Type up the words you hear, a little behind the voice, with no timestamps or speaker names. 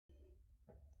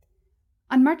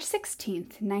On March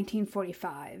 16th,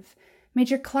 1945,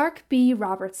 Major Clark B.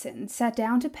 Robertson sat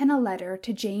down to pen a letter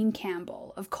to Jane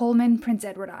Campbell of Coleman, Prince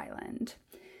Edward Island.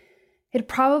 It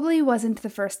probably wasn't the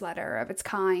first letter of its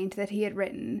kind that he had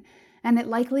written, and it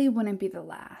likely wouldn't be the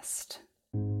last.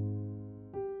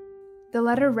 The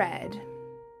letter read,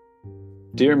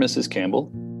 Dear Mrs. Campbell,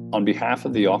 on behalf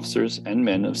of the officers and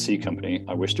men of C Company,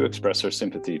 I wish to express our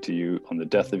sympathy to you on the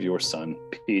death of your son,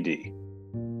 PD.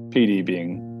 PD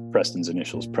being Preston's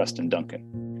initials, Preston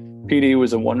Duncan. PD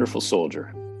was a wonderful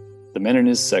soldier. The men in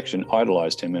his section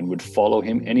idolized him and would follow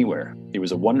him anywhere. He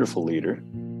was a wonderful leader.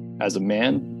 As a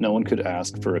man, no one could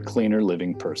ask for a cleaner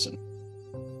living person.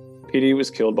 PD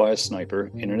was killed by a sniper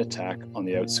in an attack on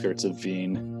the outskirts of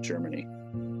Wien, Germany.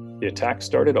 The attack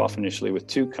started off initially with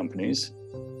 2 companies.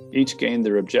 Each gained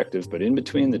their objective, but in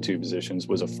between the 2 positions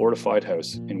was a fortified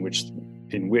house in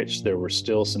which there were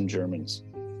still some Germans.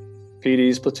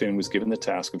 PD's platoon was given the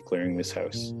task of clearing this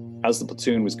house. As the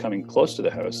platoon was coming close to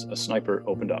the house, a sniper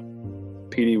opened up.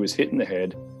 PD was hit in the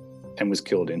head and was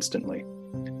killed instantly.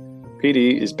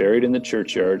 PD is buried in the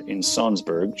churchyard in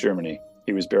Sonneberg, Germany.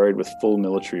 He was buried with full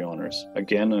military honors.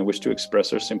 Again, I wish to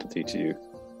express our sympathy to you.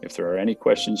 If there are any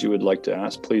questions you would like to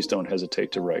ask, please don't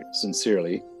hesitate to write.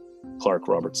 Sincerely, Clark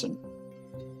Robertson.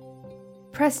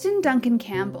 Preston Duncan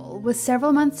Campbell was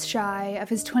several months shy of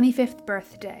his 25th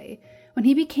birthday when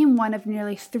he became one of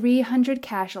nearly 300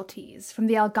 casualties from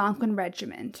the Algonquin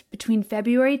Regiment between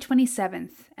February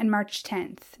 27th and March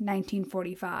 10th,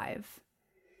 1945.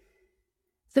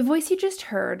 The voice you just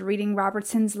heard reading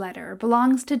Robertson's letter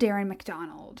belongs to Darin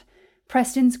MacDonald,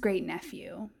 Preston's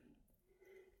great-nephew.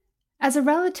 As a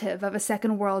relative of a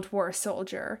Second World War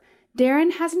soldier,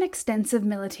 Darin has an extensive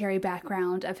military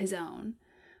background of his own.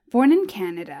 Born in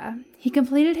Canada, he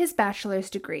completed his bachelor's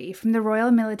degree from the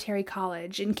Royal Military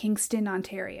College in Kingston,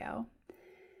 Ontario.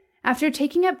 After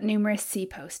taking up numerous sea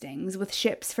postings with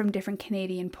ships from different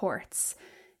Canadian ports,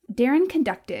 Darin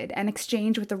conducted an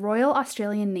exchange with the Royal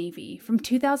Australian Navy from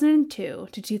 2002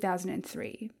 to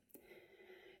 2003.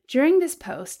 During this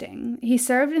posting, he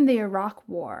served in the Iraq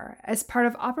War as part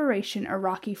of Operation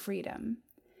Iraqi Freedom.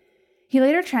 He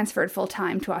later transferred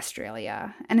full-time to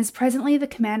Australia and is presently the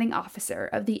commanding officer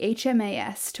of the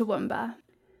HMAS Toowoomba.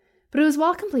 But it was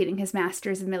while completing his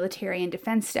Master's of Military and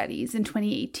Defense Studies in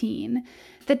 2018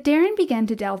 that Darin began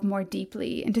to delve more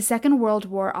deeply into Second World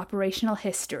War operational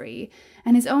history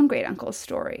and his own great-uncle's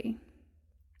story.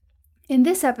 In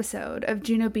this episode of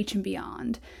Juno Beach and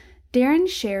Beyond, Darin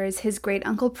shares his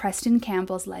great-uncle Preston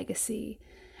Campbell's legacy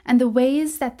and the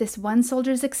ways that this one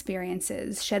soldier's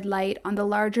experiences shed light on the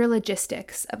larger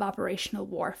logistics of operational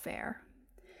warfare.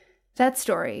 That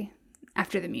story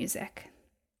after the music.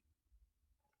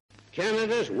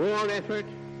 Canada's war effort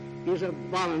is a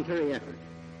voluntary effort.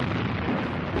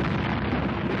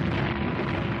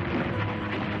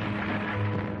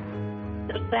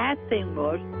 The sad thing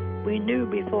was, we knew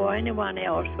before anyone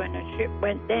else when a ship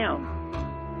went down.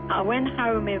 I went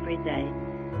home every day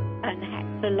and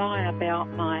had to lie about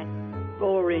my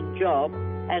boring job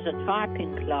as a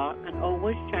typing clerk and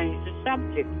always change the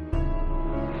subject.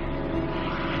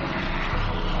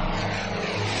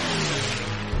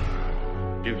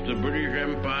 If the British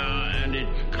Empire and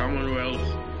its Commonwealth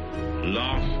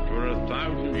last for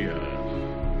 1,000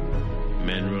 years,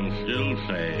 men will still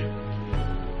say,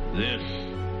 this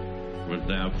was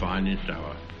their finest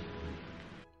hour.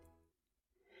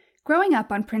 Growing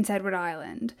up on Prince Edward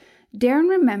Island, Darin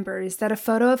remembers that a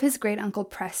photo of his great-uncle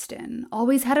Preston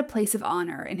always had a place of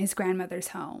honor in his grandmother's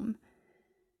home.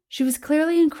 She was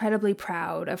clearly incredibly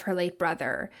proud of her late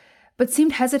brother, but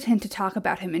seemed hesitant to talk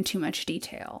about him in too much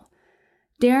detail.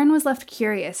 Darin was left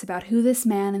curious about who this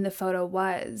man in the photo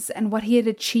was and what he had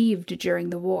achieved during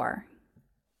the war.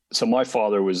 So my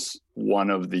father was one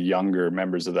of the younger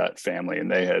members of that family, and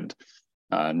they had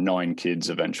 9 kids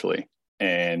eventually.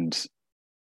 And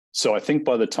so I think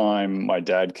by the time my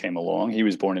dad came along, he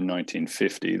was born in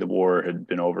 1950. The war had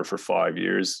been over for 5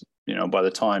 years. You know, by the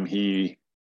time he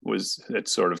had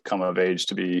sort of come of age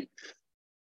to be,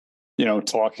 you know,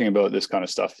 talking about this kind of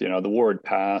stuff, you know, the war had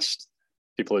passed,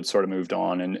 people had sort of moved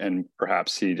on, and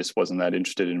perhaps he just wasn't that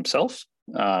interested in himself.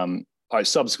 I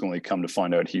subsequently come to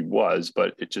find out he was,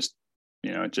 but it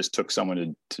just took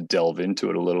someone to delve into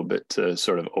it a little bit to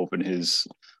sort of open his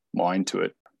mind to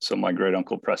it. So my great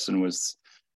uncle Preston was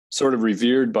sort of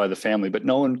revered by the family, but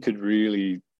no one could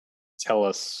really tell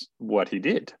us what he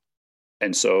did.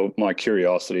 And so my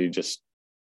curiosity just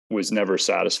was never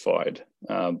satisfied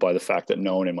by the fact that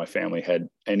no one in my family had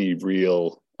any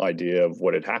real idea of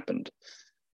what had happened,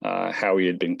 how he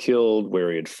had been killed,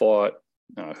 where he had fought,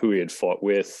 who he had fought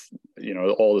with, you know,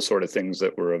 all the sort of things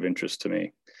that were of interest to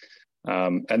me.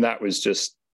 And that was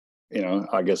just,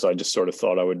 I guess I just sort of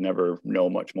thought I would never know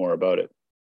much more about it.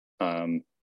 And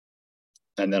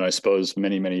then I suppose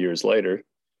many, many years later,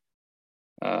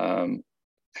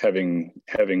 having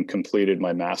completed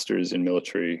my master's in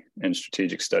military and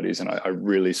strategic studies, and I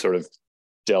really sort of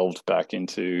delved back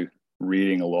into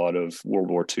reading a lot of World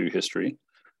War II history.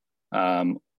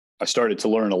 I started to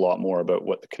learn a lot more about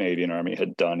what the Canadian Army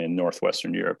had done in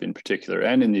Northwestern Europe in particular,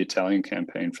 and in the Italian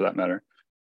campaign for that matter.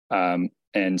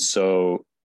 And so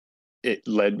it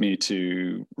led me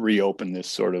to reopen this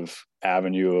sort of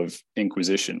avenue of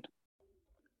inquisition.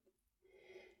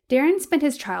 Darin spent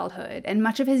his childhood and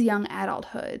much of his young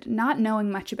adulthood not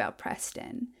knowing much about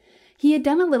Preston. He had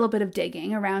done a little bit of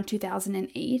digging around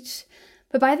 2008,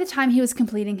 but by the time he was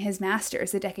completing his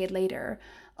master's a decade later,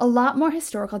 a lot more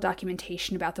historical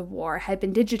documentation about the war had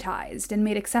been digitized and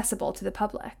made accessible to the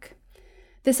public.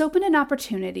 This opened an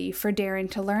opportunity for Darin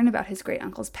to learn about his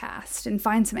great-uncle's past and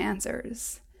find some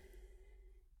answers.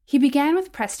 He began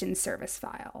with Preston's service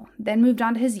file, then moved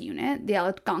on to his unit, the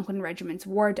Algonquin Regiment's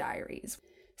war diaries.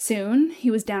 Soon,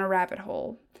 he was down a rabbit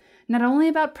hole, not only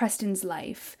about Preston's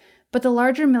life, but the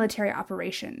larger military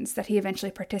operations that he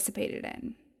eventually participated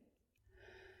in.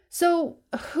 So,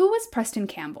 who was Preston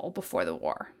Campbell before the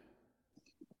war?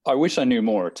 I wish I knew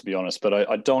more, to be honest, but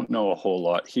I don't know a whole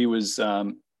lot. He was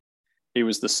the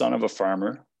son of a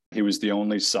farmer. He was the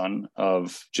only son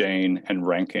of Jane and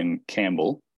Rankin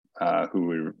Campbell, who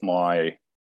were my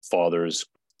father's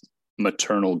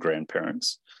maternal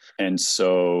grandparents. And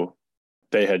so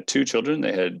they had two children.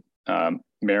 They had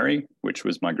Mary, which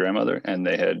was my grandmother, and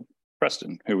they had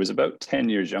Preston, who was about 10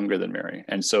 years younger than Mary.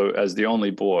 And so as the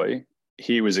only boy,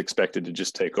 he was expected to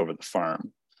just take over the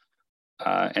farm.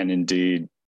 And indeed,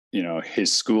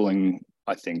 his schooling,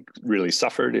 I think, really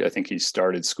suffered. I think he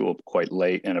started school quite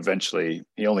late, and eventually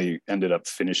he only ended up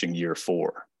finishing year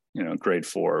 4. Grade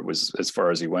 4 was as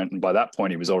far as he went. And by that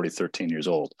point, he was already 13 years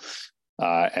old.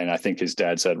 And I think his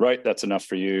dad said, right, that's enough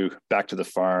for you, back to the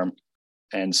farm.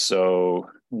 And so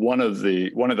one of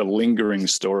the lingering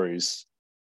stories,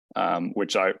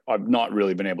 which I've not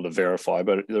really been able to verify,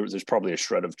 but there's probably a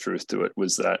shred of truth to it,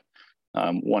 was that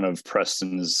one of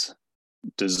Preston's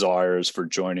desires for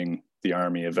joining the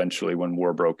army eventually when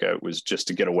war broke out was just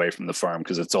to get away from the farm,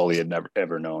 because it's all he had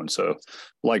ever known. So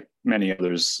like many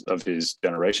others of his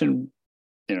generation,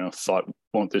 thought,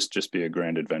 won't this just be a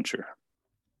grand adventure?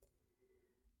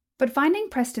 But finding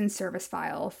Preston's service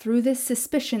file threw this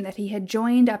suspicion that he had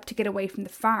joined up to get away from the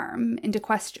farm into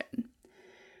question.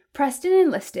 Preston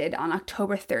enlisted on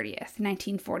October 30th,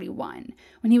 1941,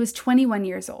 when he was 21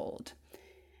 years old.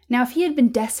 Now, if he had been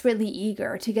desperately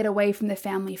eager to get away from the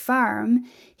family farm,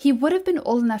 he would have been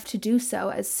old enough to do so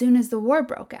as soon as the war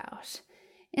broke out.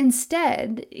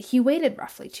 Instead, he waited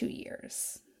roughly 2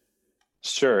 years.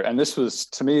 Sure, and this was,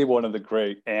 to me, one of the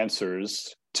great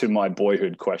answers to my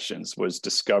boyhood questions, was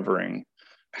discovering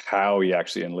how he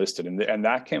actually enlisted. And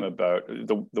that came about,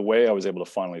 the way I was able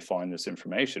to finally find this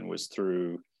information was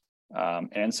through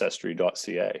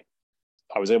ancestry.ca.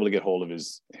 I was able to get hold of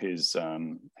his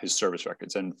service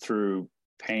records, and through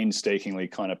painstakingly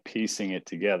kind of piecing it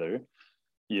together,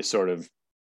 you sort of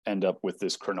end up with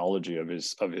this chronology of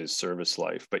his service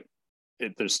life. But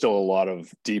there's still a lot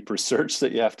of deep research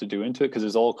that you have to do into it, because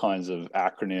there's all kinds of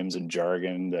acronyms and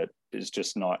jargon that is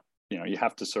just not, you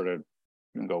have to sort of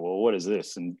go, well, what is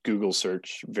this? And Google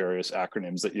search various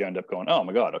acronyms that you end up going, oh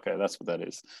my God, okay, that's what that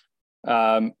is.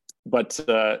 But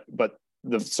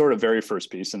the sort of very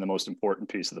first piece and the most important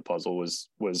piece of the puzzle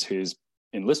was his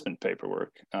enlistment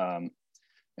paperwork. And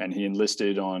he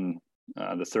enlisted on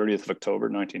the 30th of October,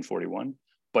 1941,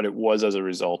 but it was as a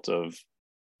result of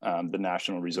the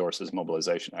National Resources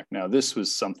Mobilization Act. Now, this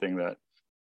was something that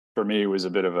for me was a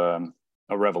bit of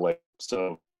a revelation.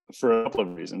 So for a couple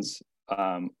of reasons.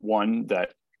 One,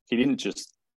 that he didn't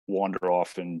just wander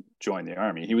off and join the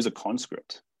army. He was a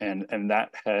conscript. And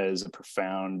that has a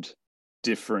profound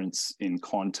difference in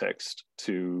context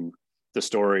to the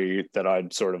story that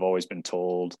I'd sort of always been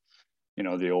told,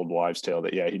 the old wives' tale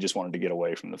that, yeah, he just wanted to get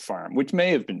away from the farm, which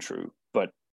may have been true, but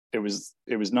it was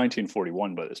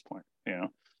 1941 by this point.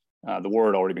 The war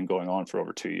had already been going on for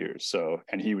over 2 years. So,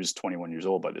 and he was 21 years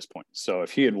old by this point. So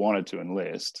if he had wanted to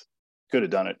enlist, could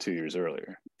have done it 2 years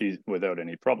earlier without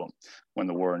any problem when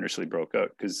the war initially broke out,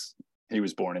 because he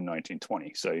was born in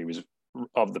 1920. So he was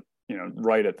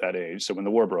right at that age. So when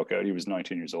the war broke out, he was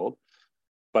 19 years old.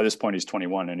 By this point, he's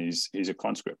 21 and he's a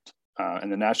conscript.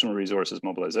 And the National Resources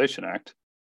Mobilization Act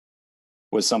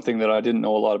was something that I didn't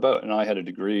know a lot about. And I had a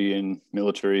degree in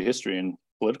military history and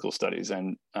political studies,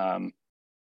 and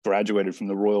graduated from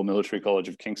the Royal Military College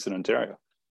of Kingston, Ontario.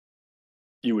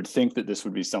 you would think that this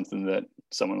would be something that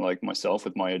someone like myself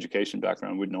with my education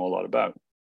background would know a lot about.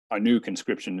 I knew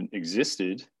conscription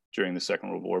existed during the Second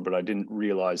World War, but I didn't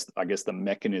realize, I guess, the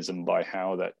mechanism by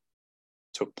how that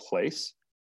took place.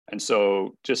 And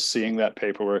so just seeing that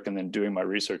paperwork and then doing my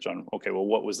research on, okay, well,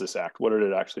 what was this act? What did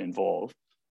it actually involve?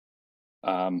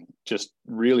 Just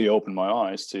really opened my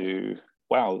eyes to,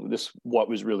 wow, what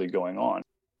was really going on.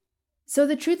 So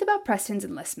the truth about Preston's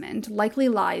enlistment likely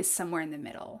lies somewhere in the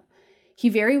middle. He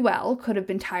very well could have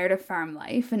been tired of farm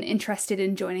life and interested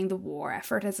in joining the war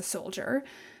effort as a soldier,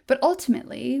 but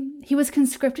ultimately, he was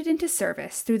conscripted into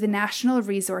service through the National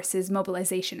Resources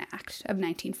Mobilization Act of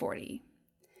 1940.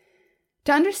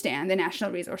 To understand the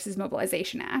National Resources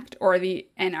Mobilization Act, or the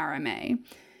NRMA,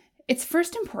 it's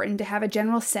first important to have a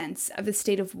general sense of the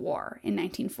state of war in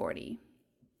 1940.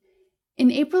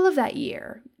 In April of that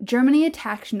year, Germany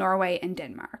attacked Norway and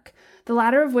Denmark, the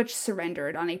latter of which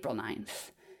surrendered on April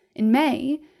 9th. In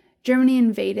May, Germany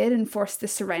invaded and forced the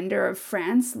surrender of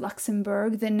France,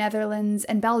 Luxembourg, the Netherlands,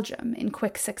 and Belgium in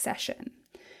quick succession.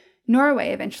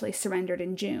 Norway eventually surrendered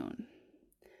in June.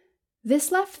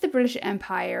 This left the British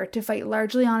Empire to fight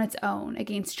largely on its own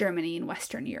against Germany in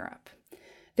Western Europe.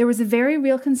 There was a very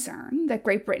real concern that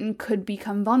Great Britain could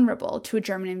become vulnerable to a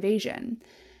German invasion,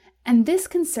 and this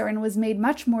concern was made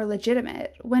much more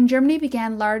legitimate when Germany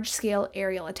began large-scale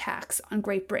aerial attacks on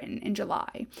Great Britain in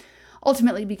July,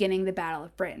 ultimately beginning the Battle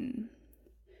of Britain.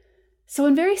 So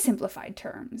in very simplified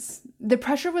terms, the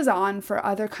pressure was on for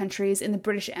other countries in the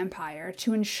British Empire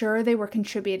to ensure they were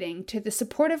contributing to the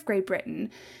support of Great Britain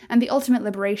and the ultimate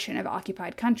liberation of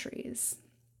occupied countries.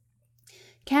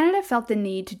 Canada felt the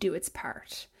need to do its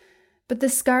part, but the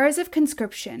scars of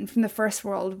conscription from the First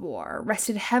World War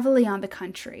rested heavily on the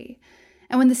country,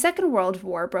 and when the Second World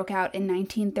War broke out in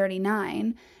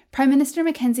 1939, Prime Minister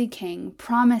Mackenzie King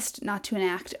promised not to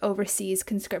enact overseas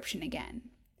conscription again.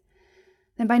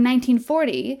 Then by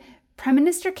 1940, Prime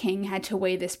Minister King had to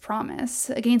weigh this promise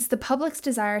against the public's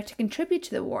desire to contribute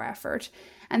to the war effort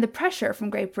and the pressure from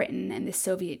Great Britain and the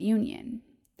Soviet Union.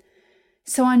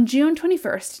 So on June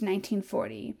 21st,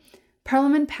 1940,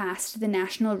 Parliament passed the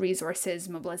National Resources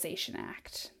Mobilization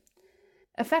Act.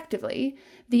 Effectively,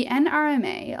 the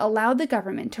NRMA allowed the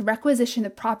government to requisition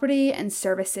the property and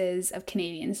services of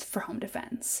Canadians for home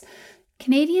defense.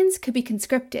 Canadians could be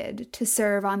conscripted to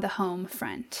serve on the home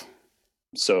front.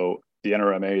 So the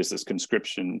NRMA is this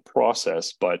conscription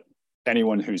process, but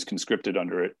anyone who's conscripted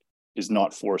under it is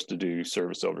not forced to do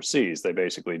service overseas. They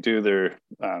basically do their,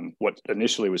 what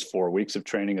initially was 4 weeks of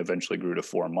training, eventually grew to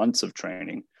 4 months of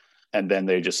training. And then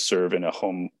they just serve in a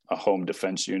home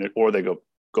defense unit, or they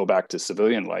go back to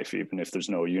civilian life, even if there's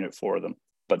no unit for them,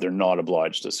 but they're not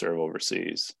obliged to serve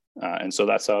overseas. And so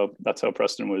that's how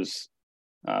Preston was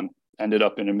ended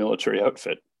up in a military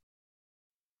outfit.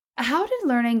 How did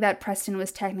learning that Preston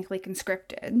was technically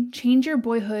conscripted change your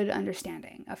boyhood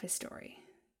understanding of his story?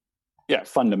 Yeah,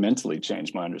 fundamentally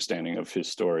changed my understanding of his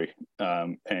story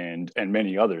and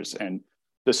many others. And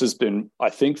this has been, I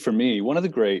think, for me, one of the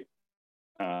great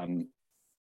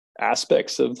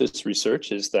aspects of this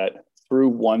research is that through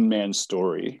one man's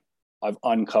story, I've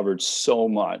uncovered so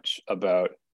much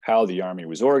about how the army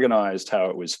was organized, how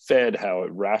it was fed, how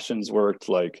rations worked,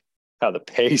 like how the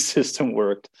pay system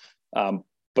worked,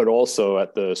 but also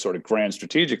at the sort of grand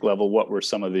strategic level, what were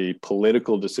some of the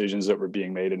political decisions that were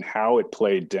being made and how it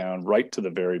played down right to the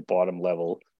very bottom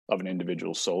level of an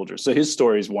individual soldier. So his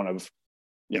story is one of,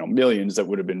 millions that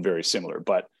would have been very similar,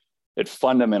 but it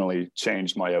fundamentally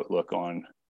changed my outlook on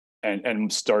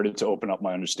and started to open up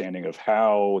my understanding of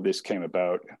how this came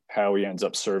about, how he ends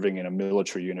up serving in a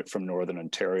military unit from Northern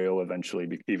Ontario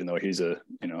eventually, even though he's a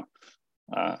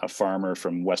farmer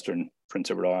from Western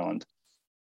Prince Edward Island.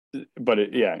 But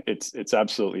it's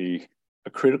absolutely a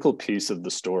critical piece of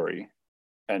the story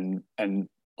and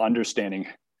understanding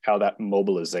how that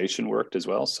mobilization worked as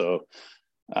well. So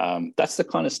that's the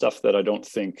kind of stuff that I don't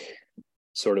think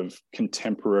sort of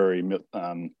contemporary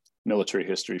military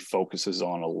history focuses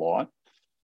on a lot.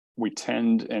 We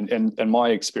tend, and my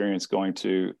experience going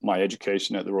to my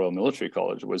education at the Royal Military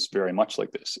College was very much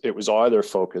like this. It was either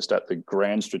focused at the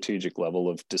grand strategic level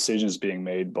of decisions being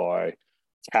made by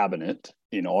cabinet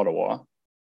in Ottawa,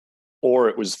 or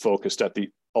it was focused at the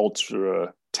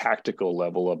ultra tactical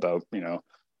level about,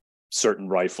 certain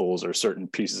rifles or certain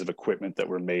pieces of equipment that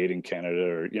were made in Canada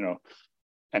or,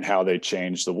 and how they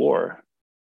changed the war.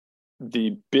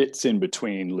 The bits in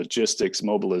between, logistics,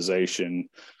 mobilization,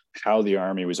 how the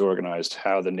army was organized,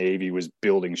 how the Navy was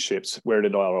building ships, where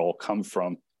did it all come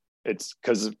from? It's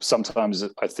because sometimes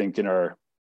I think in our,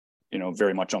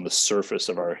 very much on the surface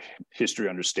of our history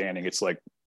understanding, it's like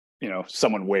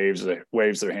someone waves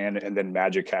their hand and then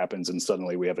magic happens and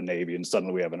suddenly we have a Navy and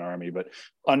suddenly we have an Army. But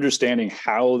understanding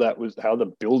how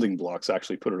the building blocks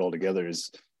actually put it all together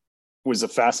was a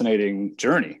fascinating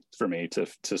journey for me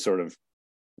to sort of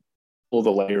pull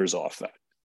the layers off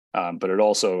that. But it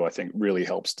also, I think, really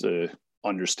helps to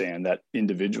understand that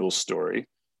individual story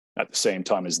at the same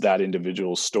time as that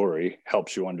individual story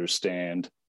helps you understand,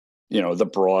 the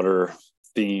broader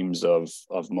themes of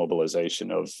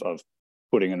mobilization, of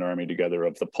putting an army together,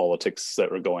 of the politics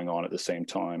that were going on at the same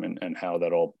time, and how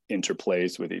that all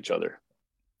interplays with each other.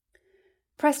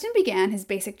 Preston began his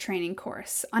basic training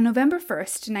course on November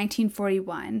 1st,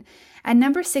 1941, at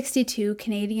No. 62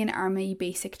 Canadian Army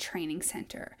Basic Training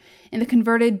Center in the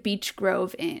converted Beech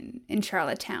Grove Inn in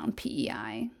Charlottetown,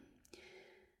 PEI.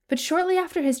 But shortly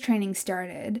after his training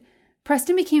started,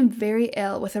 Preston became very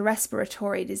ill with a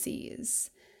respiratory disease.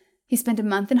 He spent a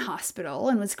month in hospital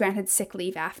and was granted sick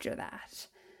leave after that.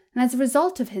 And as a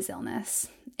result of his illness,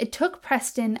 it took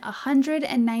Preston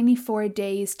 194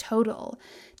 days total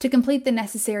to complete the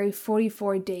necessary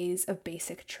 44 days of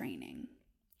basic training.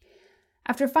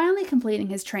 After finally completing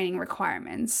his training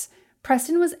requirements,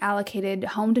 Preston was allocated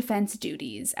home defense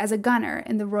duties as a gunner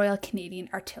in the Royal Canadian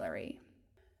Artillery.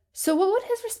 So what would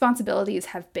his responsibilities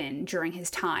have been during his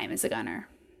time as a gunner?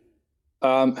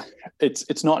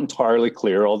 It's not entirely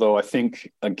clear, although I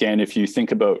think, again, if you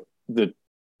think about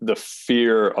the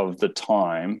fear of the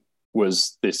time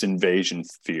was this invasion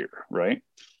fear, right?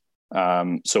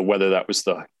 So whether that was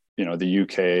the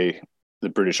UK, the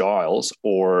British Isles,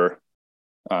 or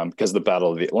because the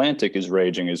Battle of the Atlantic is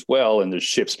raging as well, and there's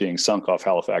ships being sunk off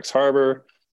Halifax Harbor,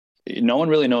 no one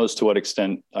really knows to what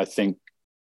extent I think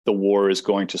the war is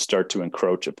going to start to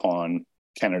encroach upon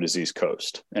Canada's East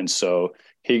Coast. And so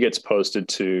he gets posted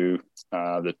to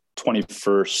the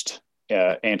 21st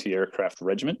Anti-Aircraft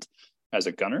Regiment as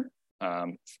a gunner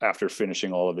after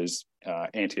finishing all of his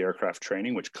anti-aircraft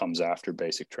training, which comes after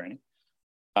basic training.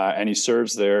 And he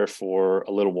serves there for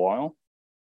a little while,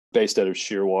 based out of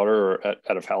Shearwater or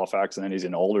out of Halifax. And then he's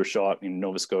in Aldershot in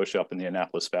Nova Scotia up in the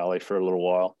Annapolis Valley for a little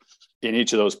while. In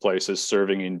each of those places,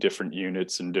 serving in different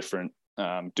units and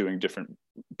doing different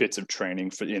bits of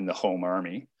training in the home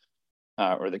army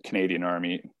or the Canadian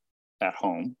Army at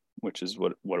home, which is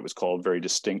what it was called, very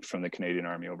distinct from the Canadian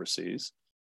Army overseas.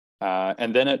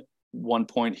 And then at one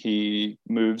point, he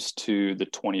moves to the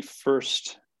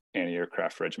 21st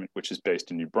Anti-Aircraft Regiment, which is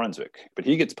based in New Brunswick. But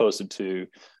he gets posted to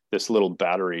this little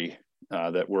battery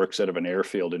that works out of an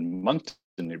airfield in Moncton,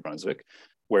 New Brunswick,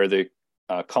 where the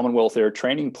Commonwealth Air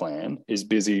Training Plan is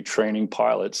busy training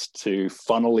pilots to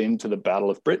funnel into the Battle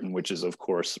of Britain, which is, of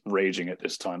course, raging at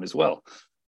this time as well.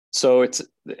 So it's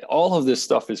all of this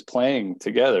stuff is playing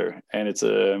together, and it's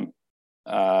a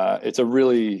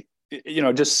really,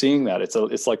 just seeing that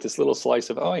it's like this little slice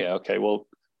of, oh yeah, okay, well,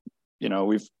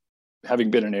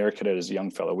 having been an air cadet as a young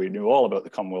fellow, we knew all about the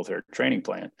Commonwealth Air Training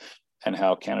Plan and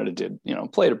how Canada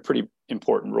played a pretty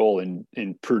important role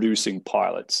in producing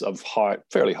pilots of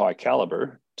fairly high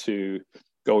caliber to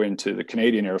go into the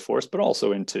Canadian Air Force, but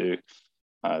also into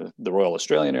the Royal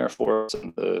Australian Air Force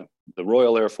and the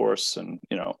Royal Air Force, and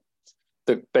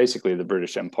basically the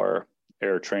British Empire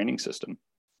air training system.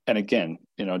 And again,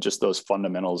 just those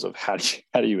fundamentals of how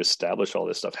do you establish all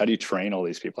this stuff? How do you train all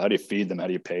these people? How do you feed them? How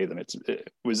do you pay them?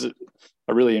 It was a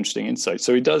really interesting insight.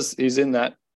 So he's in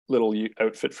that little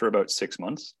outfit for about 6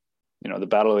 months. The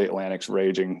Battle of the Atlantic's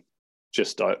raging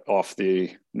just off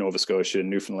the Nova Scotia,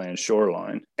 Newfoundland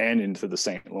shoreline and into the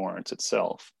St. Lawrence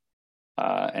itself.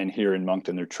 And here in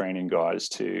Moncton, they're training guys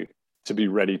to be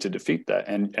ready to defeat that.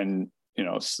 And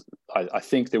I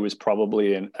think there was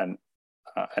probably an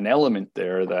element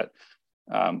there that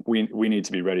we need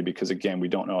to be ready, because again, we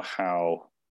don't know how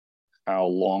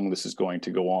long this is going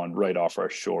to go on right off our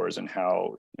shores, and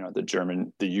how the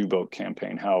U-boat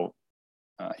campaign, how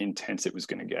intense it was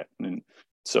going to get. And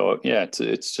so yeah,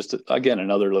 it's just again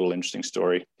another little interesting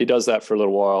story. He does that for a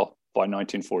little while. By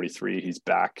 1943, he's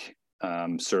back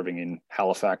serving in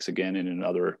Halifax again in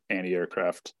another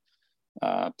anti-aircraft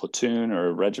platoon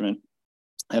or regiment.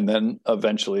 And then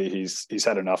eventually he's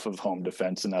had enough of home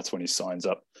defense, and that's when he signs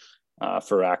up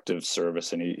for active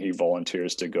service, and he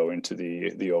volunteers to go into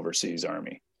the overseas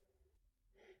army.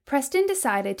 Preston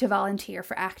decided to volunteer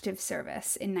for active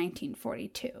service in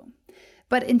 1942.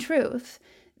 But in truth,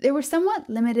 there were somewhat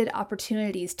limited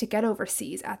opportunities to get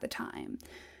overseas at the time,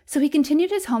 so he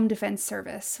continued his home defense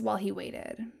service while he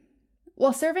waited.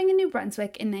 While serving in New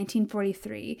Brunswick in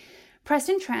 1943,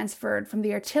 Preston transferred from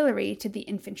the artillery to the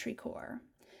infantry corps.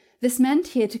 This meant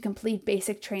he had to complete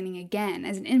basic training again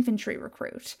as an infantry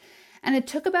recruit, and it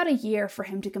took about a year for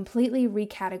him to completely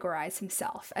recategorize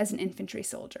himself as an infantry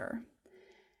soldier.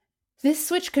 This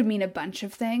switch could mean a bunch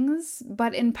of things,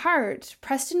 but in part,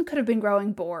 Preston could have been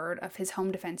growing bored of his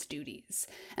home defense duties,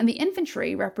 and the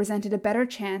infantry represented a better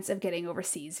chance of getting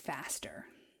overseas faster.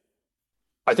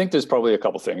 I think there's probably a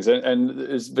couple things, and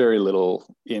there's very little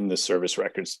in the service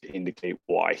records to indicate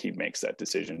why he makes that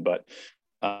decision. But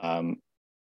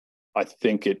I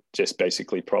think it just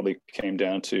basically probably came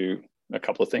down to a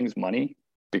couple of things: money,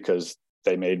 because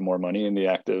they made more money in the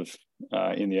active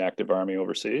army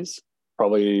overseas.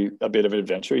 Probably a bit of an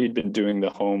adventure. He'd been doing the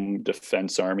home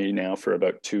defense army now for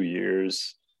about 2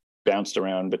 years, bounced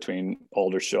around between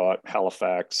Aldershot,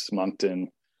 Halifax, Moncton.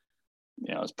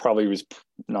 It probably was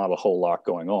not a whole lot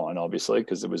going on, obviously,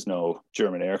 because there was no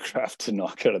German aircraft to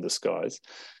knock out of the skies.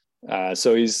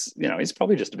 So he's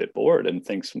probably just a bit bored and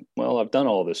thinks, well, I've done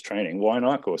all this training. Why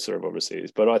not go serve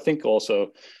overseas? But I think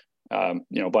also,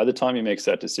 by the time he makes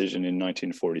that decision in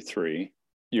 1943,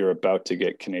 you're about to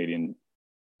get Canadian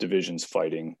divisions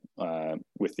fighting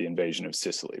with the invasion of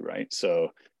Sicily, right? So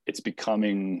it's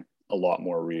becoming a lot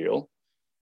more real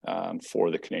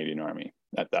for the Canadian Army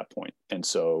at that point. And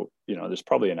so, there's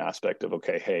probably an aspect of,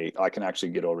 okay, hey, I can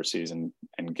actually get overseas and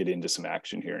get into some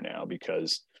action here now,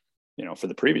 because, for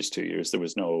the previous 2 years, there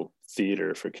was no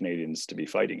theater for Canadians to be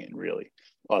fighting in, really,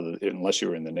 unless you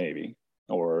were in the Navy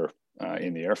or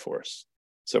in the Air Force.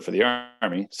 So for the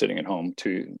Army, sitting at home,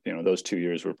 those 2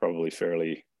 years were probably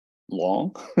fairly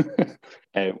long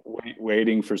and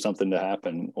waiting for something to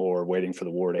happen or waiting for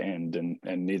the war to end,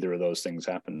 and neither of those things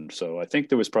happened. So I think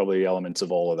there was probably elements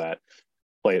of all of that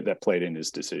played in his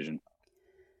decision.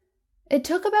 It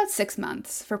took about 6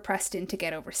 months for Preston to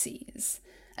get overseas.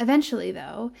 Eventually,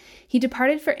 though, he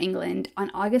departed for England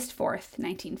on August 4th,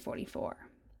 1944.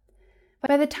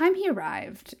 By the time he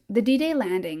arrived, the D-Day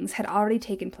landings had already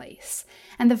taken place,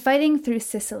 and the fighting through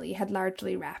Sicily had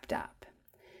largely wrapped up.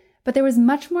 But there was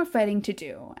much more fighting to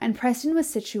do, and Preston was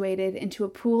situated into a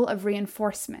pool of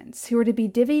reinforcements who were to be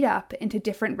divvied up into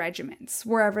different regiments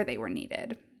wherever they were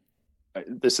needed.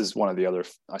 This is one of the other,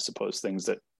 I suppose, things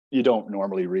that you don't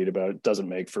normally read about. It doesn't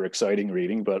make for exciting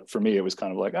reading, but for me, it was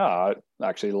kind of like, I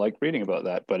actually like reading about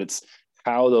that. But it's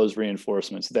how those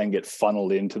reinforcements then get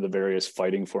funneled into the various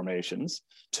fighting formations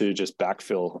to just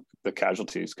backfill the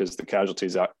casualties, because the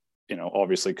casualties,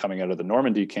 obviously coming out of the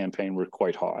Normandy campaign were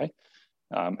quite high.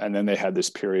 And then they had this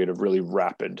period of really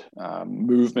rapid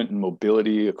movement and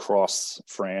mobility across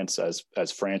France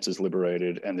as France is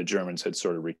liberated, and the Germans had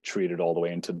sort of retreated all the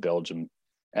way into Belgium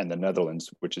and the Netherlands,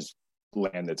 which is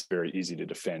land that's very easy to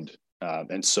defend.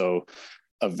 And so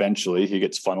eventually he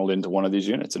gets funneled into one of these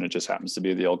units, and it just happens to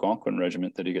be the Algonquin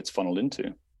Regiment that he gets funneled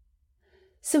into.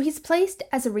 So he's placed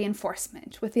as a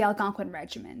reinforcement with the Algonquin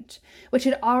Regiment, which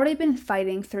had already been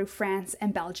fighting through France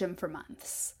and Belgium for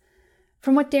months.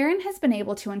 From what Darin has been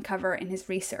able to uncover in his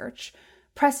research,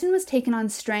 Preston was taken on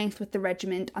strength with the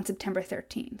regiment on September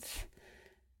 13th.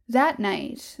 That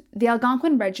night, the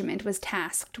Algonquin Regiment was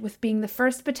tasked with being the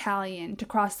first battalion to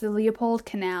cross the Leopold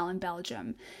Canal in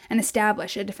Belgium and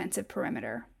establish a defensive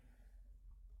perimeter.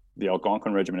 The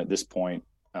Algonquin Regiment at this point,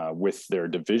 with their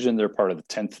division, they're part of the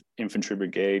 10th Infantry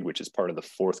Brigade, which is part of the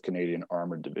 4th Canadian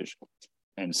Armored Division.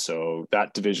 And so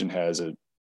that division has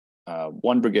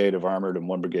one brigade of armored and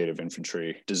one brigade of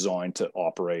infantry designed to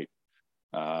operate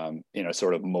in a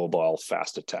sort of mobile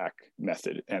fast attack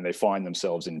method. And they find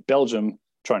themselves in Belgium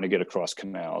trying to get across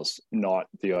canals, not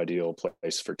the ideal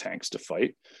place for tanks to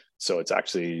fight. So it's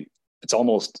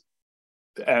almost,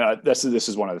 and this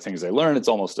is one of the things they learn, it's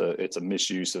a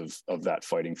misuse of that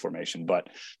fighting formation. But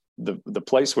the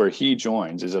place where he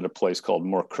joins is at a place called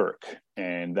Moorkerk,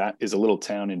 and that is a little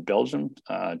town in Belgium,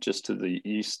 just to the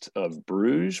east of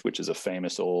Bruges, which is a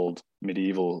famous old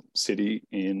medieval city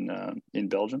in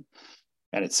Belgium.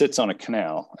 And it sits on a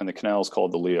canal, and the canal is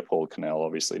called the Leopold Canal,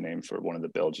 obviously named for one of the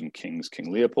Belgian kings, King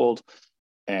Leopold.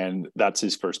 And that's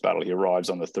his first battle. He arrives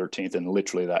on the 13th, and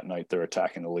literally that night they're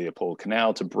attacking the Leopold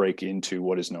Canal to break into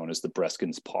what is known as the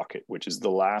Breskens Pocket, which is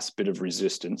the last bit of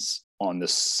resistance on the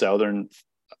southern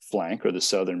flank or the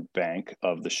southern bank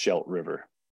of the Scheldt River.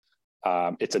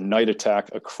 It's a night attack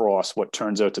across what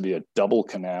turns out to be a double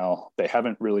canal. They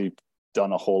haven't really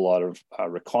done a whole lot of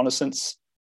reconnaissance.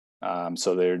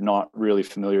 So they're not really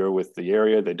familiar with the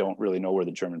area. They don't really know where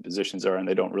the German positions are, and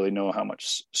they don't really know how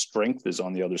much strength is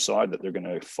on the other side that they're going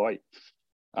to fight.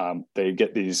 They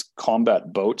get these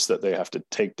combat boats that they have to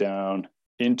take down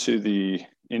into the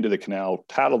canal,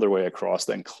 paddle their way across,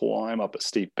 then climb up a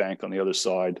steep bank on the other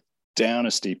side, down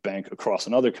a steep bank across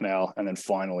another canal, and then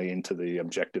finally into the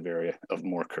objective area of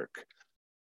Moorkerk.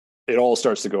 It all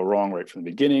starts to go wrong right from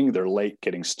the beginning. They're late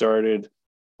getting started.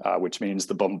 which means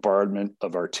the bombardment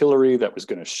of artillery that was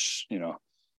going to,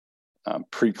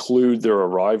 preclude their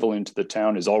arrival into the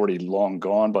town is already long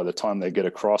gone by the time they get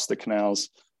across the canals.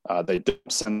 They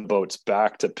don't send boats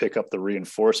back to pick up the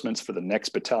reinforcements for the next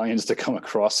battalions to come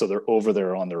across, so they're over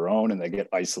there on their own and they get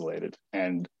isolated.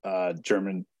 And the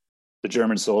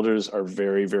German soldiers are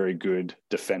very, very good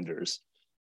defenders.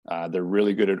 They're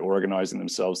really good at organizing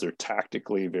themselves. They're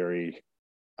tactically very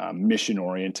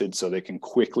mission-oriented, so they can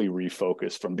quickly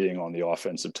refocus from being on the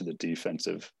offensive to the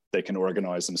defensive. They can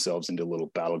organize themselves into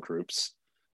little battle groups.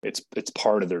 It's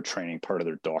part of their training, part of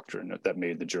their doctrine that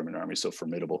made the German army so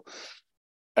formidable.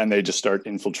 And they just start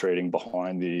infiltrating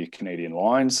behind the Canadian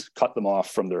lines, cut them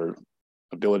off from their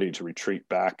ability to retreat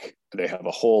back. They have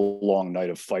a whole long night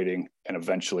of fighting, and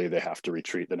eventually they have to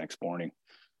retreat the next morning.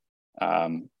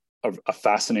 A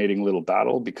fascinating little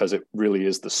battle, because it really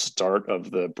is the start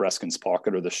of the Breskin's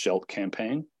Pocket or the Scheldt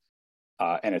campaign.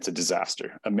 And it's a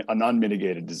disaster, an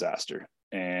unmitigated disaster.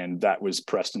 And that was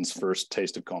Preston's first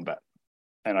taste of combat.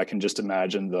 And I can just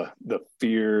imagine the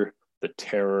fear, the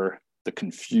terror, the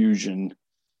confusion.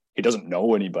 He doesn't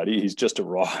know anybody. He's just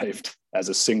arrived as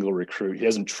a single recruit. He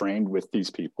hasn't trained with these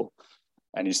people,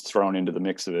 and he's thrown into the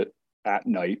mix of it at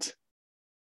night.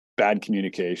 Bad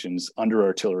communications, under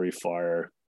artillery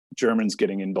fire, Germans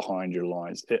getting in behind your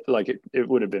lines. It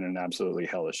would have been an absolutely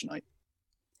hellish night.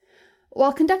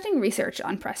 While conducting research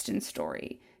on Preston's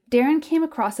story, Darin came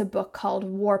across a book called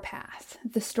Warpath,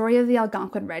 The Story of the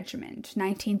Algonquin Regiment,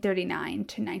 1939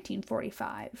 to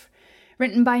 1945,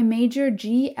 written by Major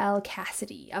G.L.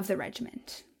 Cassidy of the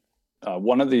regiment.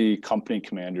 One of the company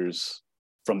commanders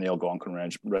from the Algonquin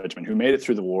Regiment who made it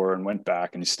through the war and went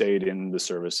back, and he stayed in the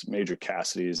service. Major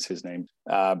Cassidy is his name.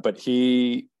 But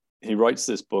he writes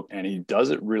this book, and he does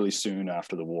it really soon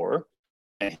after the war.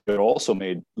 And he also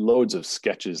made loads of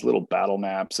sketches, little battle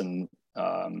maps, and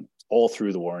all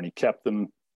through the war, and he kept them.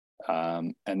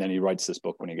 And then he writes this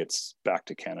book when he gets back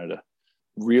to Canada.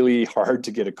 Really hard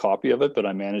to get a copy of it, but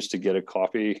I managed to get a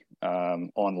copy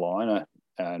online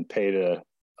and paid a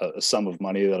sum of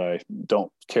money that I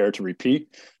don't care to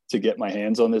repeat to get my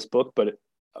hands on this book. But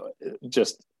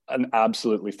just an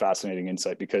absolutely fascinating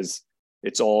insight, because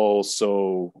it's all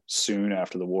so soon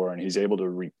after the war, and he's able to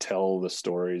retell the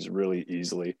stories really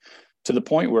easily, to the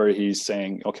point where he's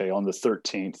saying, okay, on the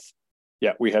 13th,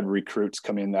 yeah, we had recruits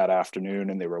come in that afternoon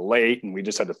and they were late, and we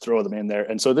just had to throw them in there.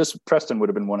 And so Preston would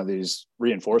have been one of these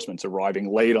reinforcements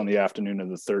arriving late on the afternoon of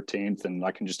the 13th. And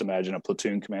I can just imagine a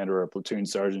platoon commander or a platoon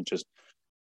sergeant just,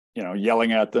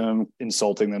 yelling at them,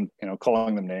 insulting them,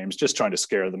 calling them names, just trying to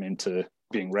scare them into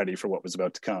being ready for what was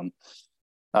about to come.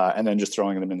 And then just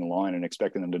throwing them in the line and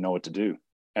expecting them to know what to do.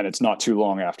 And it's not too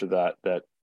long after that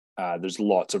there's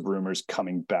lots of rumors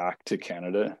coming back to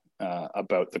Canada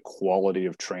about the quality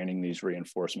of training these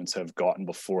reinforcements have gotten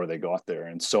before they got there.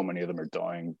 And so many of them are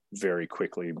dying very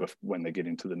quickly when they get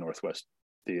into the Northwest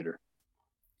Theater.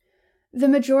 The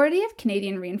majority of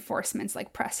Canadian reinforcements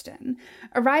like Preston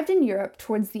arrived in Europe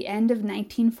towards the end of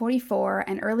 1944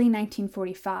 and early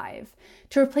 1945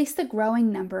 to replace the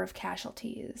growing number of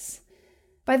casualties.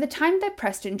 By the time that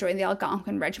Preston joined the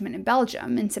Algonquin Regiment in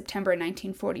Belgium in September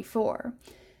 1944,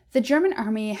 the German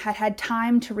army had had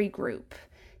time to regroup,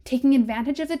 taking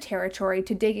advantage of the territory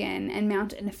to dig in and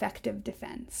mount an effective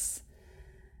defense.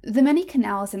 The many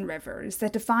canals and rivers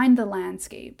that defined the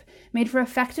landscape made for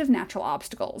effective natural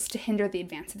obstacles to hinder the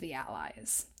advance of the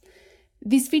Allies.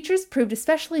 These features proved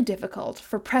especially difficult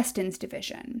for Preston's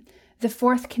division, the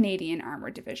 4th Canadian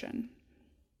Armored Division.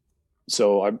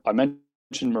 So I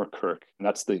mentioned Merkirk, and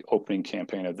that's the opening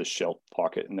campaign of the Scheldt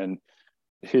Pocket. And then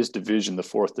his division, the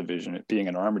 4th Division, it being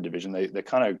an armored division,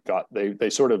 they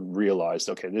sort of realized,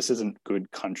 okay, this isn't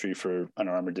good country for an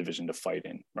armored division to fight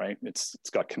in, right? It's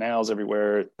got canals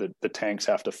everywhere. The tanks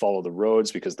have to follow the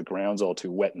roads because the ground's all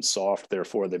too wet and soft.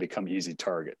 Therefore, they become easy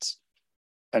targets.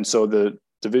 And so the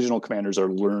divisional commanders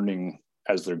are learning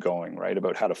as they're going, right,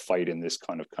 about how to fight in this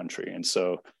kind of country. And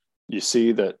so you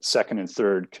see that 2nd and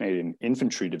 3rd Canadian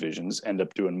Infantry Divisions end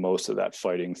up doing most of that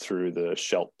fighting through the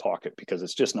Scheldt Pocket because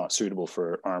it's just not suitable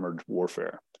for armored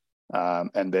warfare.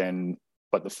 But the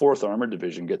 4th Armored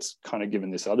Division gets kind of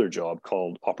given this other job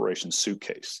called Operation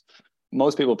Suitcase.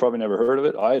 Most people probably never heard of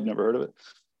it. I had never heard of it.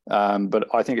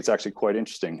 But I think it's actually quite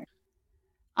interesting.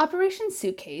 Operation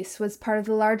Suitcase was part of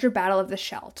the larger Battle of the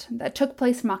Scheldt that took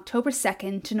place from October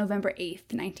 2nd to November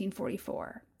 8th,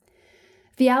 1944.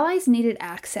 The Allies needed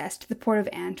access to the port of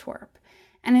Antwerp,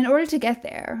 and in order to get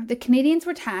there, the Canadians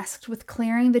were tasked with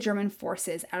clearing the German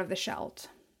forces out of the Scheldt.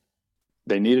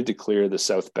 They needed to clear the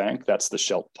South Bank, that's the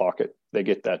Scheldt Pocket. They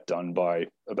get that done by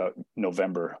about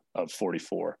November of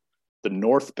 44. The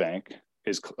North Bank,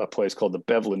 is a place called the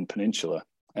Bevelin Peninsula,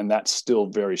 and that's still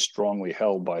very strongly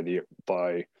held by the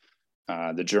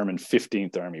German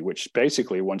 15th Army, which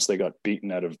basically, once they got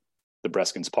beaten out of the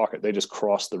Breskins pocket, they just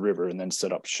crossed the river and then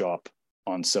set up shop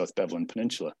on South Bevelin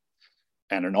Peninsula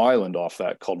and an island off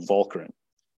that called Walcheren.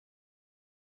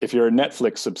 If you're a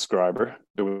Netflix subscriber,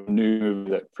 there was a new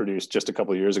movie that produced just a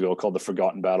couple of years ago called The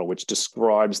Forgotten Battle, which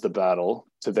describes the battle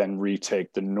to then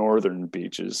retake the northern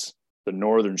beaches, the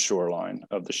northern shoreline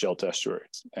of the Scheldt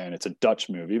estuaries. And it's a Dutch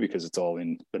movie because it's all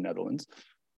in the Netherlands.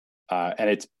 And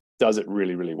it does it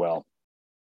really, really well.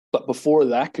 But before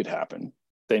that could happen,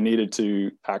 they needed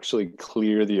to actually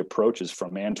clear the approaches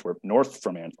from Antwerp, north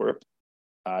from Antwerp,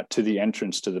 to the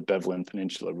entrance to the Bevelin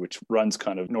Peninsula, which runs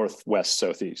kind of northwest,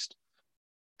 southeast.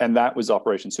 And that was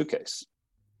Operation Suitcase.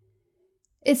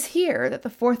 It's here that the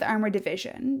 4th Armored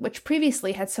Division, which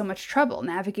previously had so much trouble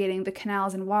navigating the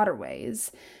canals and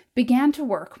waterways, began to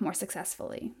work more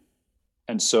successfully.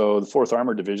 And so the 4th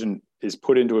Armored Division is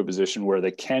put into a position where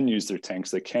they can use their tanks,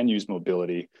 they can use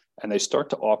mobility, and they start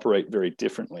to operate very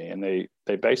differently. And they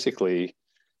basically,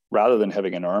 rather than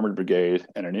having an armored brigade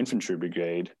and an infantry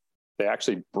brigade, they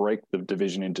actually break the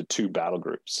division into 2 battle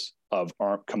groups of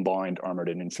combined armored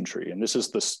and infantry. And this is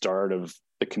the start of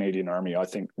the Canadian Army, I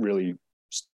think, really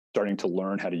starting to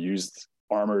learn how to use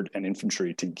armored and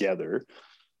infantry together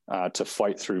to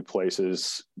fight through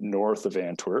places north of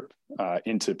Antwerp,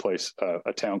 into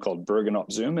a town called Bergen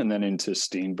op Zoom, and then into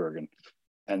Steenbergen.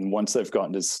 And once they've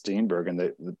gotten to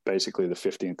Steenbergen, basically the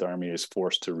 15th Army is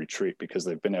forced to retreat because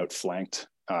they've been outflanked.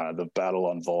 The battle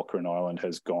on Walcheren Island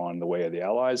has gone the way of the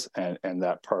Allies, and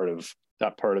that part of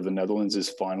the Netherlands is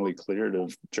finally cleared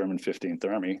of German 15th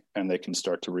Army, and they can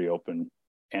start to reopen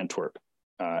Antwerp.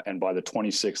 And by the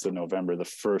 26th of November, the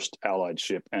first Allied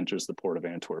ship enters the port of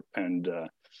Antwerp. And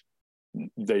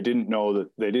they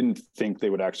didn't think they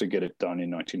would actually get it done in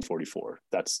 1944.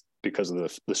 That's because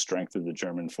of the strength of the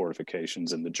German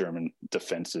fortifications and the German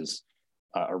defenses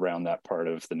around that part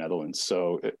of the Netherlands.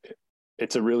 So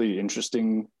it's a really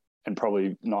interesting and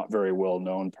probably not very well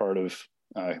known part of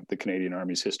the Canadian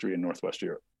Army's history in Northwest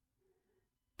Europe.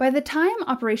 By the time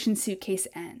Operation Suitcase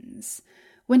ends,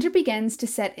 winter begins to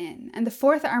set in, and the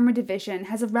 4th Armored Division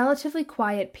has a relatively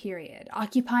quiet period,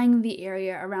 occupying the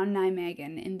area around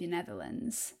Nijmegen in the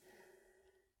Netherlands.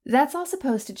 That's all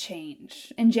supposed to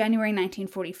change in January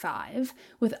 1945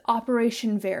 with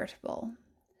Operation Veritable.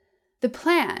 The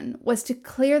plan was to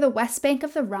clear the west bank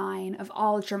of the Rhine of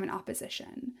all German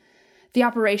opposition. The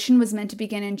operation was meant to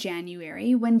begin in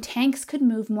January, when tanks could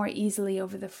move more easily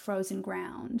over the frozen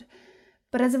ground.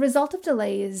 But as a result of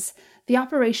delays, the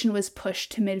operation was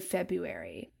pushed to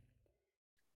mid-February.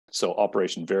 So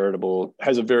Operation Veritable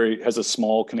has a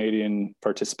small Canadian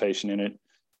participation in it,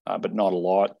 but not a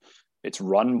lot. It's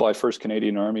run by 1st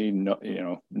Canadian Army,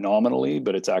 nominally,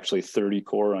 but it's actually 30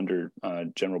 Corps under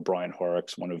General Brian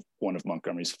Horrocks, one of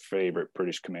Montgomery's favorite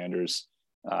British commanders,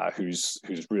 who's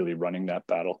really running that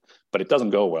battle. But it doesn't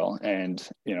go well, and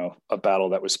a battle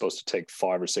that was supposed to take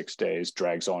 5 or 6 days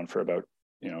drags on for about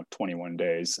 21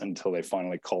 days until they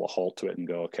finally call a halt to it and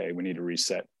go, okay, we need to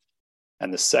reset.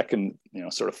 And the second,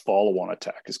 sort of follow-on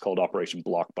attack is called Operation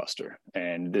Blockbuster.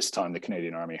 And this time the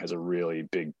Canadian Army has a really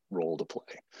big role to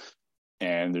play.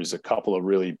 And there's a couple of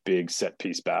really big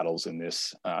set-piece battles in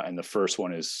this. And the first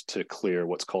one is to clear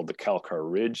what's called the Calcar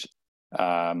Ridge.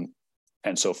 And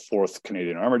so 4th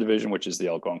Canadian Armored Division, which is the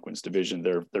Algonquins division,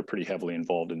 they're pretty heavily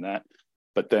involved in that.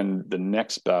 But then the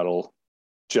next battle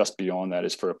just beyond that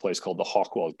is for a place called the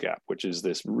Hochwald Gap, which is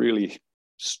this really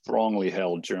strongly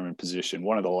held German position,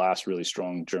 one of the last really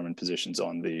strong German positions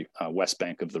on the west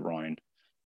bank of the Rhine.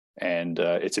 And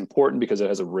it's important because it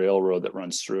has a railroad that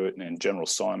runs through it. And General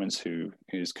Simons, who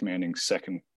is commanding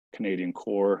 2nd Canadian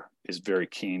Corps, is very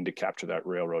keen to capture that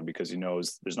railroad because he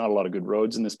knows there's not a lot of good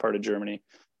roads in this part of Germany.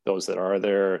 Those that are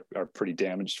there are pretty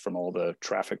damaged from all the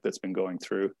traffic that's been going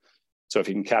through. So if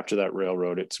he can capture that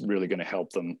railroad, it's really going to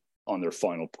help them on their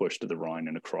final push to the Rhine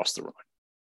and across the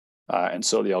Rhine. And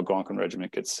so the Algonquin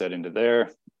Regiment gets set into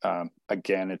there.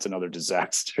 Again, it's another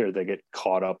disaster. They get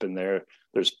caught up in there.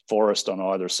 There's forest on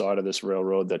either side of this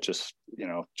railroad that just,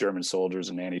 German soldiers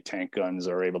and anti-tank guns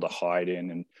are able to hide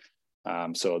in.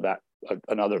 And so that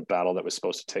another battle that was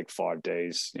supposed to take 5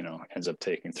 days, ends up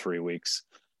taking 3 weeks.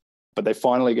 But they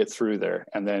finally get through there.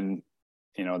 And then,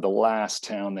 the last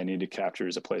town they need to capture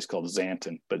is a place called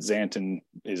Xanten. But Xanten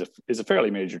is a fairly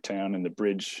major town, and the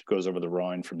bridge goes over the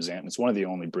Rhine from Xanten. It's one of the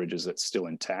only bridges that's still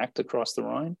intact across the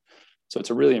Rhine. So it's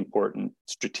a really important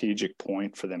strategic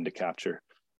point for them to capture.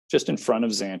 Just in front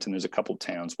of Xanten, there's a couple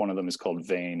towns. One of them is called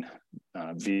Veen,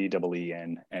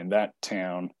 V-E-E-N, and that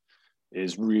town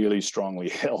is really strongly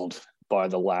held by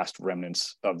the last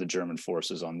remnants of the German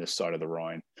forces on this side of the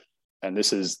Rhine. And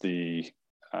this is the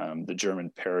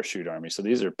German parachute army. So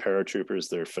these are paratroopers,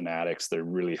 they're fanatics, they're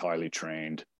really highly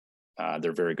trained,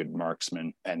 they're very good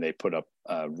marksmen, and they put up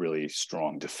a really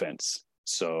strong defense.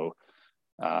 So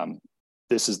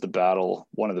this is the battle,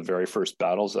 one of the very first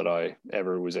battles that I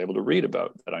ever was able to read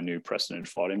about that I knew Preston had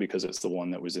fought in, because it's the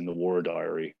one that was in the war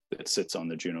diary that sits on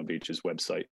the Juno Beach's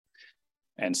website.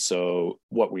 And so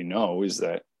what we know is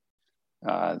that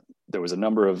there was a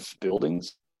number of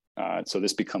buildings. So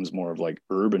this becomes more of like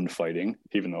urban fighting,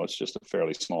 even though it's just a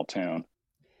fairly small town.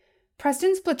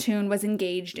 Preston's platoon was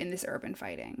engaged in this urban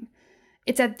fighting.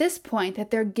 It's at this point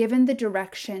that they're given the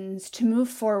directions to move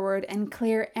forward and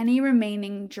clear any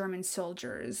remaining German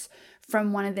soldiers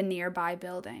from one of the nearby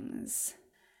buildings.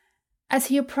 As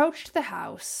he approached the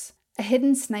house, a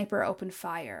hidden sniper opened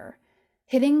fire,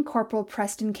 hitting Corporal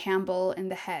Preston Campbell in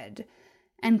the head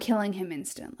and killing him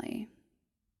instantly.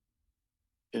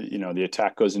 You know, the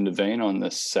attack goes into vain on the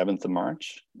 7th of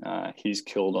March. He's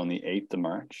killed on the 8th of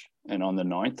March. And on the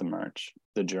 9th of March,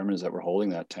 the Germans that were holding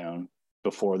that town,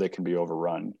 before they can be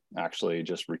overrun, actually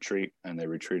just retreat, and they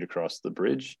retreat across the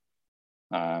bridge.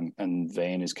 And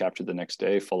Vane is captured the next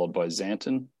day, followed by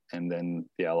Xanten, and then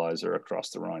the Allies are across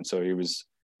the Rhine. So he was,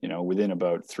 you know, within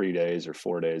about 3 days or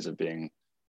 4 days of being,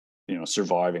 you know,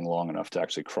 surviving long enough to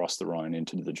actually cross the Rhine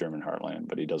into the German heartland,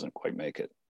 but he doesn't quite make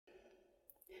it.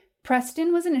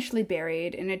 Preston was initially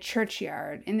buried in a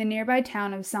churchyard in the nearby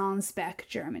town of Salzbeck,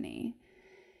 Germany.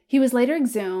 He was later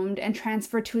exhumed and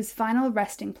transferred to his final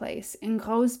resting place in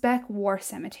Groesbeck War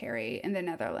Cemetery in the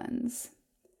Netherlands.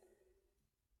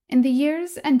 In the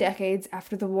years and decades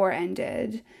after the war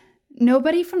ended,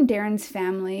 nobody from Darin's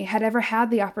family had ever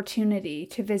had the opportunity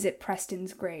to visit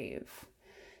Preston's grave.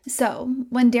 So,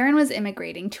 when Darin was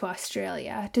immigrating to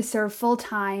Australia to serve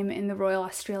full-time in the Royal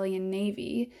Australian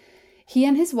Navy, he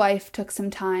and his wife took some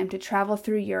time to travel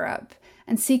through Europe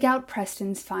and seek out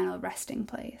Preston's final resting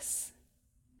place.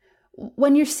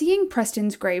 When you're seeing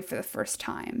Preston's grave for the first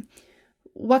time,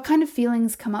 what kind of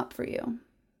feelings come up for you?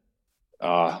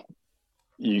 I'm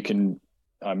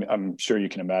sure you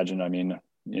can imagine. I mean,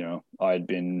 you know, I'd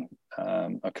been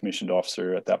a commissioned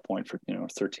officer at that point for,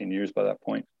 13 years by that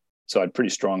point. So I had pretty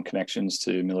strong connections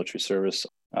to military service.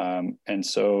 And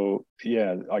so,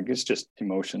 yeah, I guess just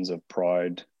emotions of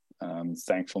pride,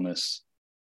 thankfulness,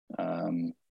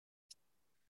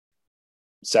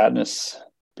 sadness,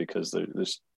 because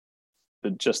there's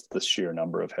just the sheer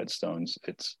number of headstones.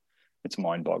 It's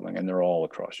mind-boggling, and they're all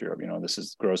across Europe. This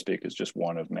is Groesbeek is just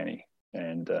one of many.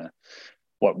 And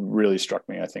what really struck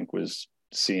me, I think, was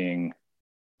seeing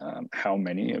how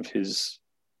many of his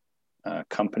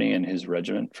company and his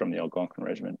regiment from the Algonquin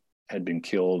Regiment had been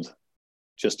killed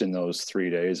just in those 3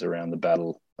 days around the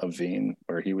Battle of Wien,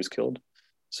 where he was killed.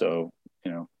 So,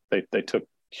 they took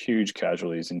huge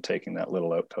casualties in taking that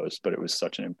little outpost, but it was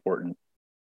such an important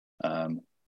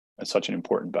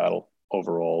battle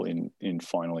overall in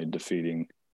finally defeating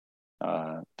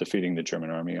the German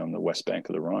army on the west bank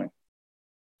of the Rhine,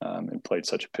 and played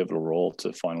such a pivotal role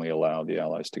to finally allow the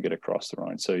Allies to get across the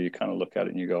Rhine. So you kind of look at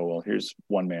it and you go, well, here's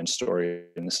one man's story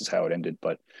and this is how it ended.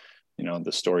 But,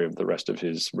 the story of the rest of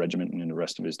his regiment and the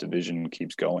rest of his division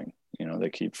keeps going. They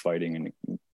keep fighting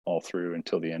and all through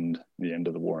until the end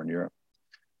of the war in Europe.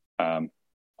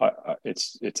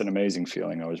 It's an amazing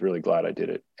feeling. I was really glad I did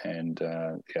it. And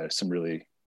some really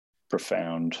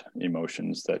profound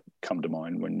emotions that come to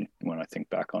mind when I think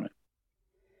back on it.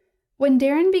 When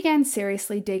Darin began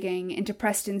seriously digging into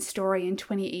Preston's story in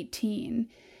 2018,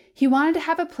 he wanted to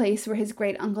have a place where his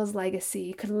great-uncle's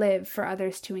legacy could live for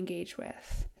others to engage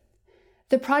with.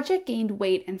 The project gained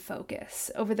weight and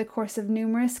focus over the course of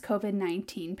numerous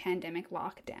COVID-19 pandemic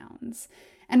lockdowns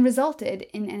and resulted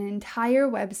in an entire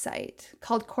website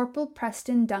called Corporal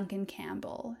Preston Duncan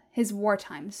Campbell, His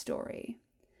Wartime Story.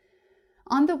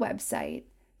 On the website,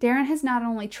 Darin has not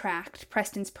only tracked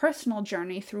Preston's personal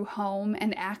journey through home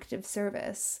and active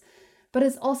service, but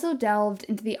has also delved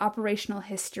into the operational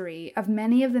history of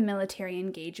many of the military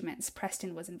engagements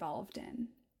Preston was involved in.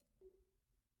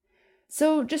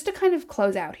 So just to kind of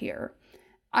close out here,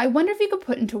 I wonder if you could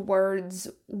put into words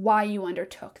why you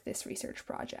undertook this research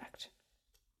project.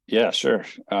 Yeah, sure.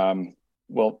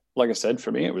 Well, like I said,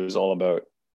 for me, it was all about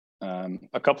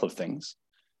a couple of things.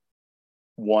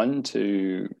 One,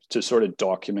 to sort of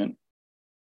document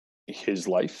his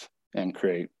life and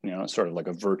create, sort of like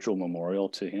a virtual memorial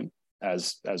to him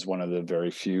as one of the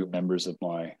very few members of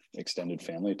my extended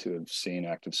family to have seen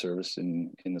active service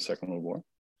in the Second World War.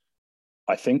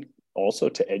 I think also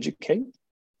to educate,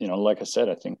 like I said,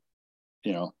 I think,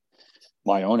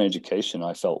 my own education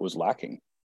I felt was lacking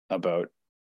about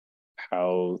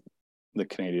how the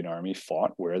Canadian Army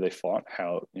fought, where they fought,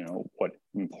 how, what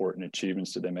important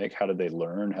achievements did they make? How did they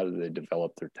learn? How did they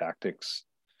develop their tactics?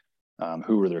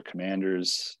 Who were their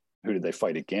commanders? Who did they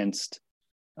fight against?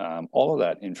 All of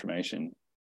that information,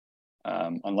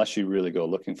 unless you really go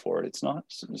looking for it, it's not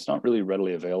really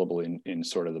readily available in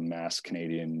sort of the mass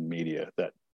Canadian media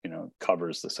that,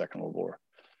 covers the Second World War.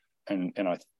 And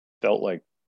I felt like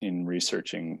in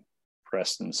researching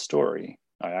Preston's story,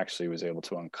 I actually was able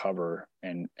to uncover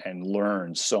and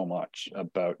learn so much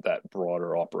about that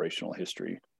broader operational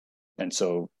history. And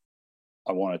so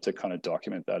I wanted to kind of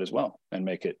document that as well and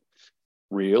make it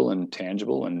real and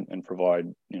tangible and provide,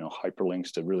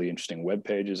 hyperlinks to really interesting web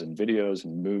pages and videos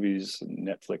and movies and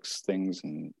Netflix things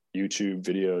and YouTube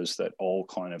videos that all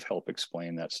kind of help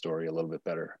explain that story a little bit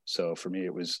better. So for me,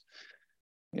 it was,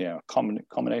 a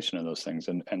combination of those things.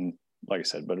 And like I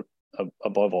said, but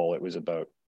above all, it was about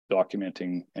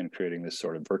documenting and creating this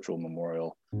sort of virtual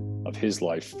memorial of his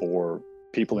life for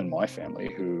people in my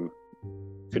family who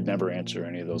could never answer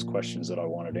any of those questions that I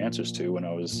wanted answers to when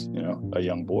I was, a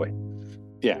young boy.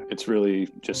 Yeah, it's really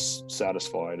just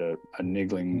satisfied a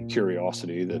niggling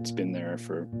curiosity that's been there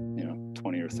for,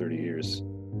 20 or 30 years.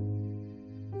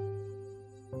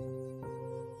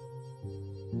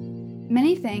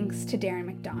 Many thanks to Darin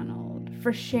MacDonald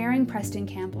for sharing Preston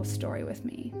Campbell's story with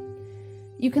me.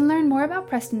 You can learn more about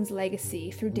Preston's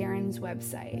legacy through Darin's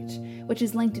website, which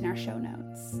is linked in our show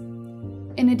notes.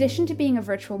 In addition to being a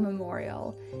virtual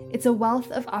memorial, it's a wealth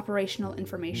of operational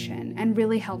information and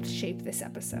really helped shape this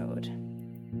episode.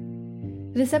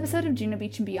 This episode of Juno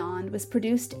Beach and Beyond was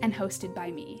produced and hosted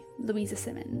by me, Louisa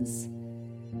Simmons.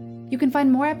 You can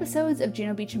find more episodes of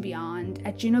Juno Beach and Beyond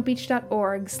at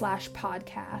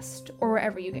junobeach.org/podcast or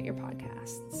wherever you get your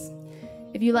podcasts.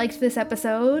 If you liked this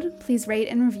episode, please rate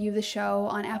and review the show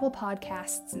on Apple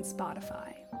Podcasts and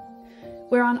Spotify.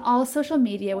 We're on all social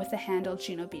media with the handle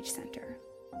Juno Beach Center.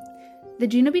 The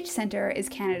Juno Beach Center is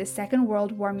Canada's Second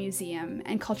World War Museum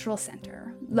and Cultural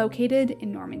Center, located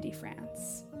in Normandy,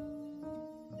 France.